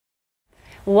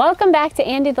Welcome back to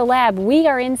Andie the Lab. We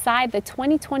are inside the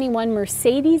 2021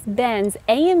 Mercedes-Benz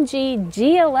AMG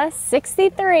GLS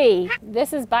 63.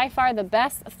 This is by far the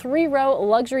best three-row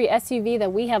luxury SUV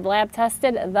that we have lab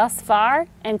tested thus far,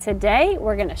 and today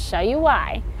we're going to show you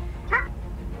why.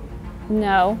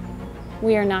 No,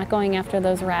 we are not going after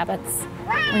those rabbits.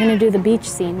 We're going to do the beach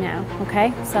scene now,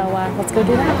 okay? So let's go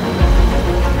do that.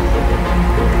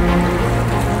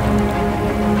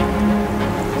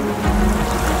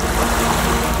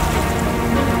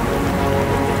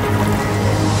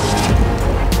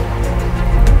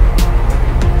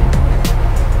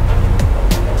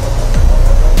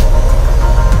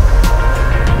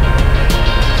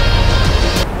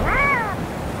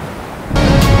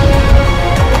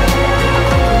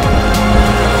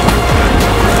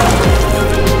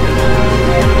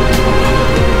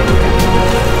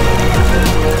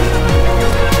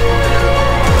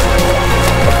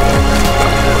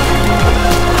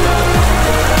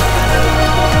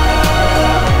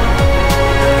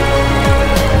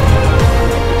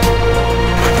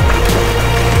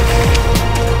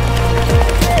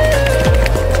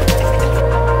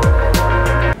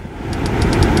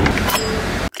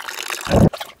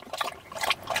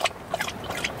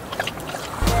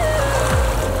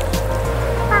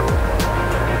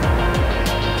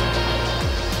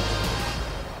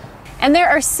 And there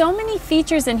are so many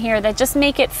features in here that just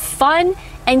make it fun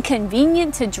and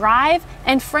convenient to drive,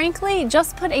 and frankly,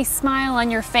 just put a smile on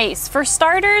your face. For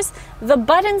starters, the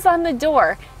buttons on the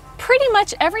door. Pretty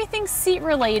much everything seat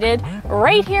related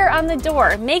right here on the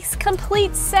door. Makes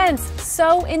complete sense,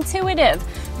 so intuitive.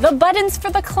 The buttons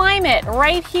for the climate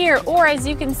right here, or as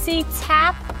you can see,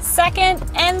 tap second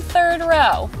and third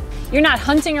row. You're not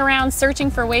hunting around searching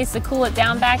for ways to cool it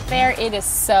down back there. It is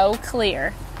so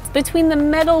clear. Between the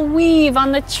metal weave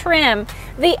on the trim,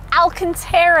 the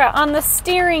Alcantara on the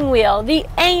steering wheel, the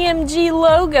AMG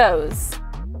logos.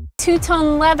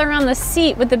 Two-tone leather on the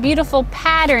seat with the beautiful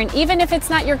pattern, even if it's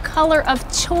not your color of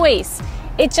choice.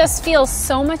 It just feels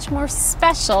so much more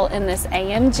special in this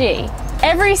AMG.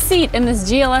 Every seat in this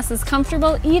GLS is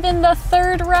comfortable, even the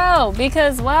third row,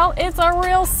 because, well, it's a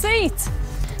real seat.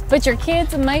 But your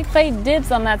kids might fight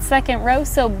dibs on that second row,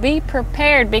 so be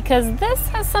prepared because this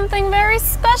has something very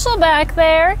special back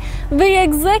there. The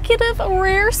executive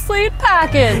rear seat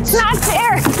package. Not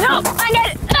fair. No, I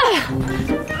got it.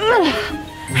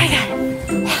 I got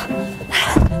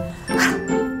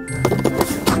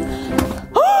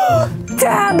it.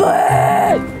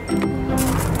 Tablet!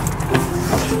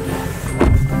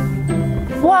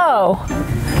 Whoa.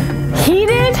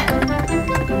 Heated?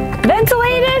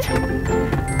 Ventilated?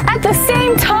 At the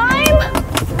same time?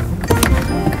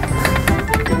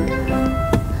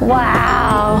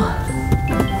 Wow.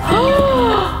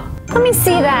 Let me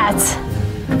see that.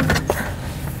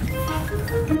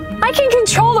 I can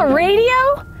control the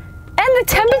radio and the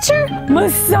temperature.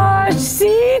 Massage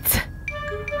seat.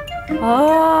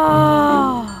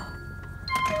 Oh.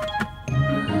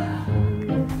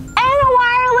 And a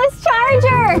wireless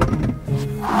charger.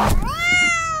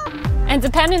 And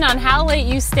depending on how late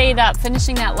you stayed up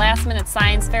finishing that last-minute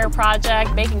science fair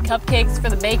project, baking cupcakes for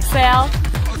the bake sale,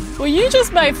 well, you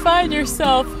just might find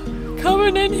yourself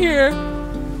coming in here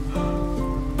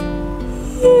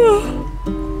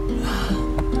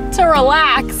to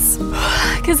relax,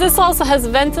 because this also has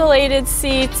ventilated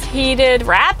seats, heated,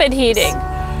 rapid heating,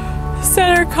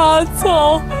 center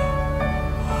console,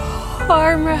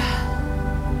 armrest.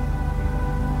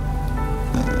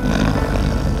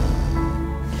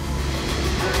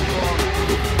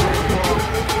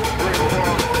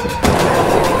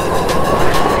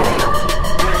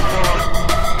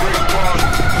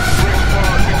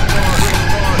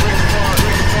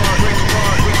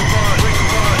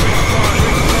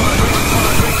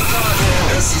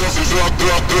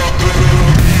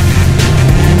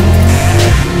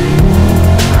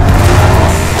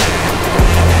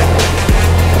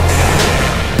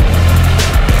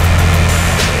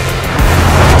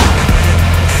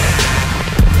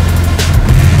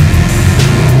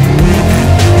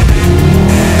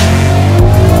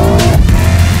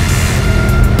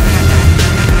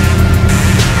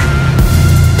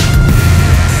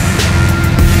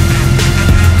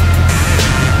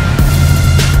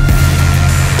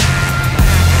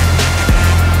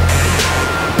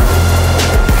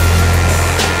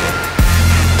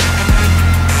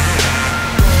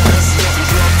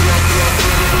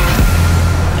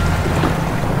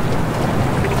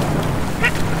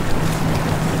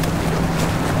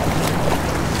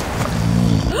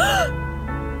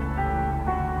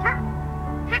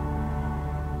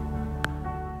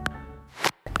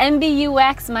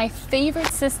 MBUX, my favorite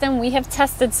system we have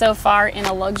tested so far in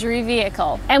a luxury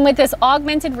vehicle. And with this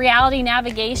augmented reality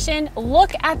navigation, look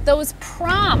at those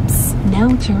prompts. Now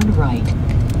turn right.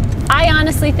 I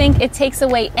honestly think it takes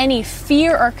away any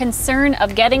fear or concern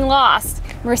of getting lost.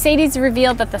 Mercedes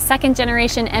revealed that the second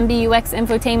generation MBUX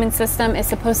infotainment system is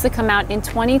supposed to come out in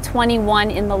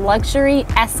 2021 in the luxury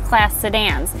S-Class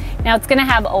sedans. Now it's gonna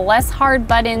have less hard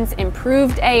buttons,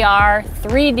 improved AR,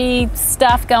 3D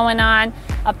stuff going on.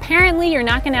 Apparently you're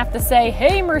not gonna have to say,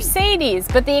 hey Mercedes,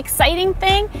 but the exciting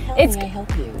thing, it's May I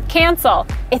help you? Cancel.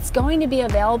 It's going to be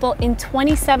available in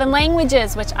 27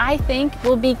 languages, which I think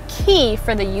will be key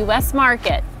for the US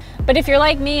market. But if you're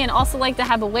like me and also like to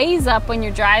have a Waze up when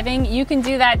you're driving, you can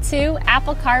do that too,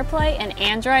 Apple CarPlay and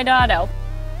Android Auto.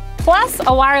 Plus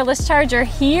a wireless charger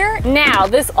here. Now,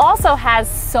 this also has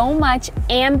so much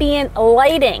ambient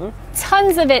lighting.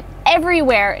 Tons of it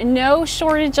everywhere. No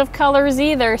shortage of colors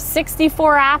either.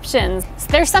 64 options.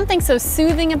 There's something so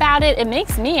soothing about it. It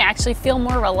makes me actually feel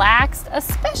more relaxed,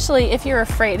 especially if you're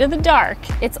afraid of the dark.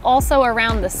 It's also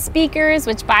around the speakers,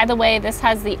 which by the way, this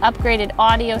has the upgraded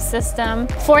audio system.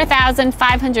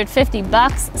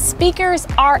 $4,550. Speakers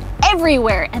are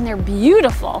everywhere and they're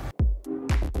beautiful.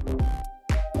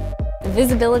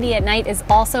 Visibility at night is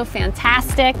also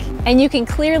fantastic, and you can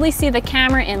clearly see the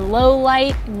camera in low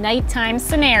light, nighttime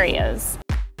scenarios.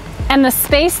 And the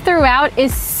space throughout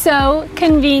is so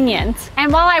convenient.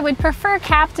 And while I would prefer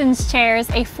captain's chairs,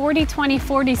 a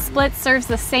 40-20-40 split serves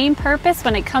the same purpose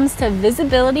when it comes to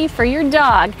visibility for your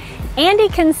dog. Andie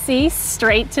can see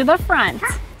straight to the front.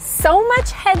 So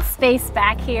much headspace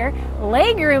back here.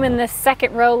 Legroom in this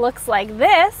second row looks like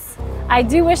this. I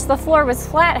do wish the floor was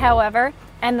flat, however.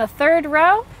 And the third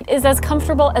row is as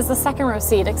comfortable as the second row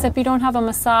seat, except you don't have a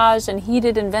massage and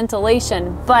heated and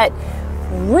ventilation, but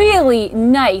really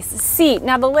nice seat.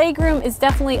 Now the legroom is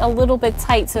definitely a little bit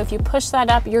tight, so if you push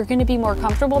that up, you're gonna be more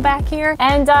comfortable back here.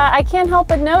 And I can't help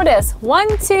but notice,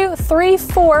 1, 2, 3,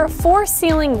 4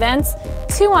 ceiling vents,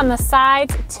 2 on the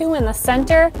sides, 2 in the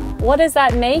center. What does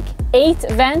that make? 8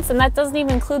 vents, and that doesn't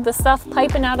even include the stuff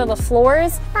piping out of the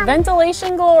floors.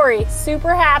 Ventilation glory,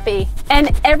 super happy.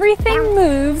 And everything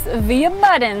moves via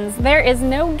buttons. There is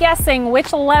no guessing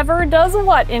which lever does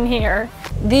what in here.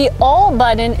 The all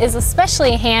button is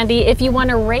especially handy if you want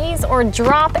to raise or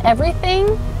drop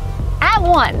everything at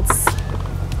once.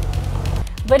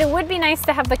 But it would be nice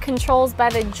to have the controls by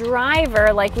the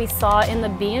driver like we saw in the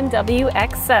BMW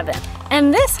X7.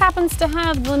 And this happens to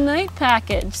have the night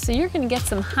package, so you're gonna get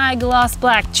some high gloss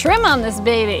black trim on this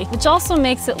baby, which also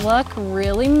makes it look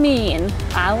really mean.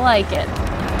 I like it.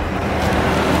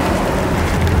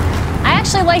 I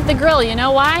actually like the grille, you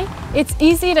know why? It's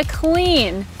easy to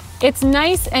clean. It's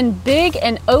nice and big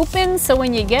and open, so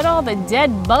when you get all the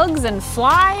dead bugs and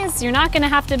flies, you're not gonna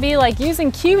have to be like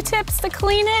using Q-tips to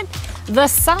clean it. The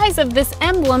size of this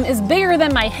emblem is bigger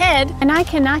than my head, and I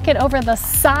cannot get over the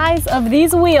size of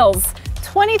these wheels.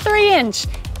 23-inch,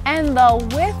 and the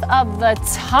width of the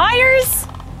tires.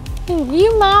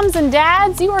 You moms and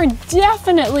dads, you are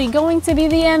definitely going to be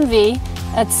the envy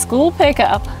at school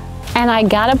pickup. And I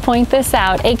gotta point this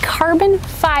out, a carbon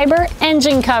fiber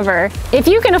engine cover. If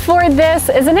you can afford this,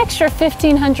 is an extra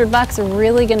 $1,500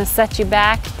 really gonna set you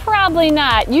back? Probably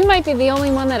not. You might be the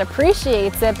only one that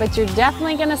appreciates it, but you're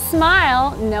definitely gonna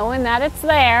smile knowing that it's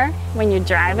there when you're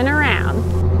driving around.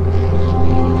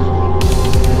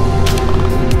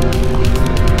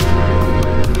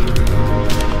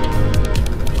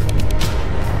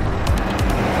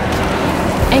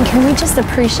 And can we just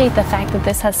appreciate the fact that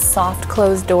this has soft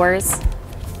closed doors?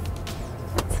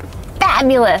 It's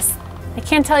fabulous. I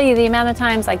can't tell you the amount of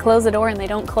times I close a door and they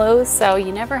don't close, so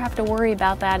you never have to worry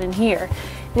about that in here.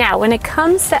 Now, when it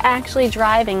comes to actually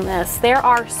driving this, there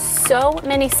are so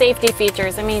many safety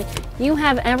features. I mean, you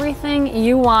have everything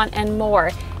you want and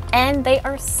more. And they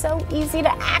are so easy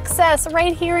to access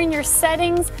right here in your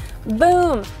settings.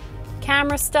 Boom,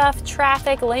 camera stuff,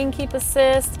 traffic, lane keep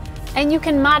assist. And you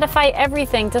can modify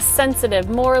everything to sensitive,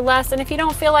 more or less. And if you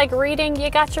don't feel like reading, you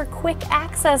got your quick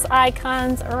access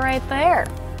icons right there.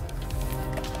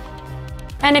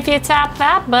 And if you tap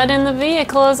that button, the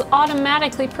vehicle is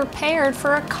automatically prepared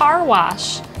for a car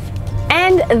wash.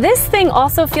 And this thing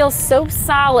also feels so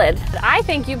solid. I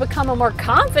think you become a more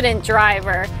confident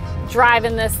driver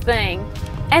driving this thing.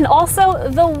 And also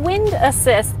the wind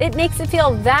assist, it makes it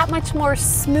feel that much more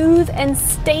smooth and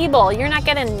stable. You're not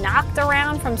getting knocked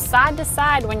around from side to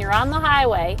side when you're on the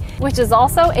highway, which is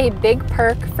also a big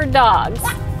perk for dogs.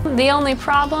 The only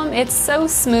problem, it's so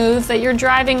smooth that you're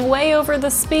driving way over the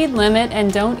speed limit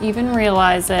and don't even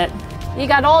realize it. You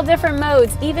got all different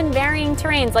modes, even varying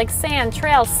terrains like sand,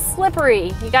 trail,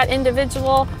 slippery. You got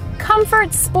individual,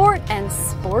 comfort, sport, and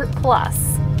sport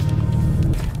plus.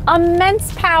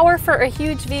 Immense power for a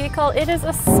huge vehicle. It is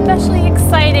especially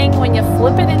exciting when you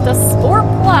flip it into Sport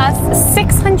Plus.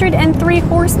 603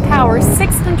 horsepower,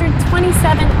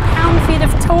 627 pound-feet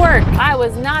of torque. I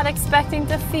was not expecting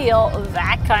to feel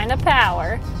that kind of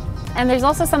power. And there's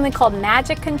also something called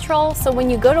magic control. So when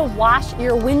you go to wash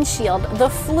your windshield, the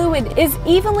fluid is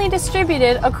evenly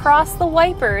distributed across the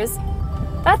wipers.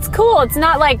 That's cool. It's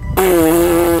not like,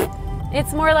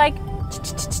 it's more like,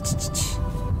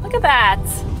 look at that.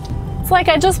 It's like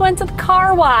I just went to the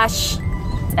car wash.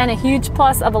 And a huge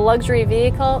plus of a luxury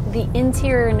vehicle, the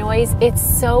interior noise. It's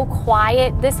so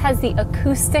quiet. This has the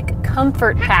acoustic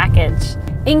comfort package.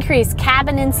 Increased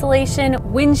cabin insulation,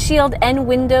 windshield and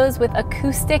windows with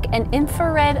acoustic and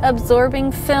infrared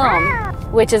absorbing film,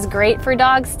 which is great for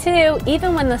dogs too.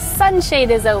 Even when the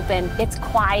sunshade is open, it's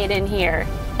quiet in here.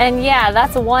 And yeah,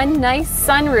 that's one nice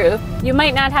sunroof. You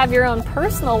might not have your own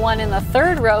personal one in the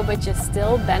third row, but you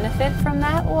still benefit from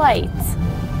that light.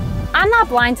 I'm not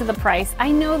blind to the price.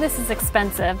 I know this is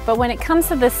expensive, but when it comes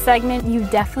to this segment, you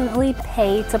definitely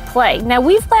pay to play. Now,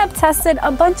 we've lab tested a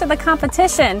bunch of the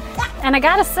competition, and I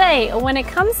gotta say, when it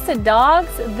comes to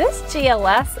dogs, this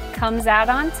GLS comes out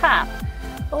on top.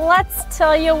 Let's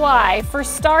tell you why. For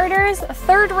starters,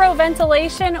 third row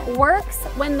ventilation works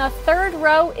when the third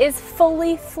row is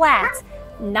fully flat.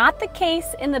 Not the case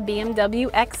in the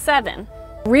BMW X7.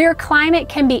 Rear climate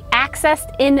can be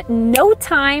accessed in no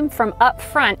time from up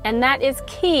front, and that is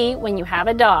key when you have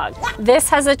a dog. This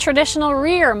has a traditional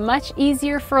rear, much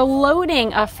easier for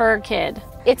loading a fur kid.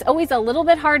 It's always a little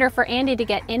bit harder for Andie to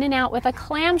get in and out with a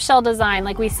clamshell design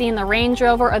like we see in the Range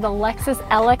Rover or the Lexus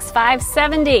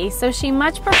LX570, so she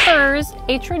much prefers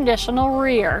a traditional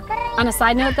rear. On a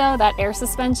side note though, that air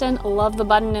suspension, love the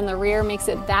button in the rear, makes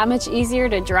it that much easier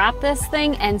to drop this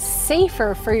thing and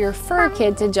safer for your fur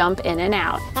kid to jump in and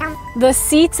out. The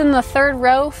seats in the third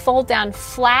row fold down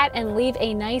flat and leave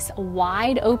a nice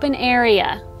wide open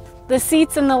area. The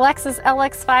seats in the Lexus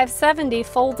LX570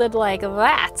 folded like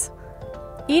that,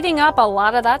 eating up a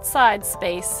lot of that side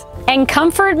space. And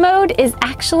comfort mode is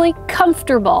actually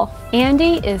comfortable.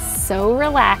 Andie is so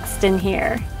relaxed in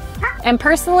here. And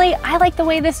personally, I like the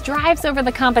way this drives over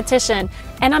the competition,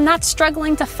 and I'm not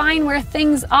struggling to find where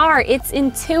things are. It's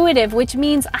intuitive, which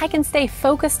means I can stay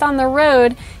focused on the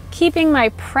road, keeping my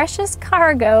precious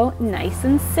cargo nice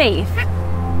and safe.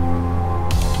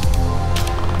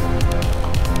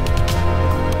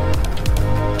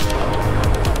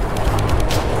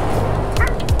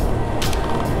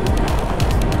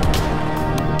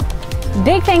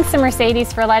 Big thanks to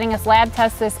Mercedes for letting us lab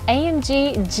test this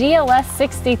AMG GLS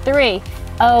 63.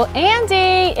 Oh,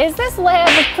 Andie, is this lab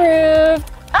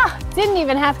approved? Ah, didn't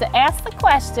even have to ask the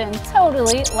question.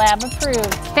 Totally lab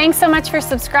approved. Thanks so much for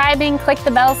subscribing. Click the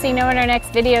bell so you know when our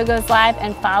next video goes live,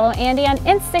 and follow Andie on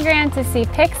Instagram to see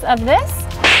pics of this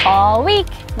all week.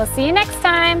 We'll see you next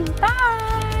time. Bye.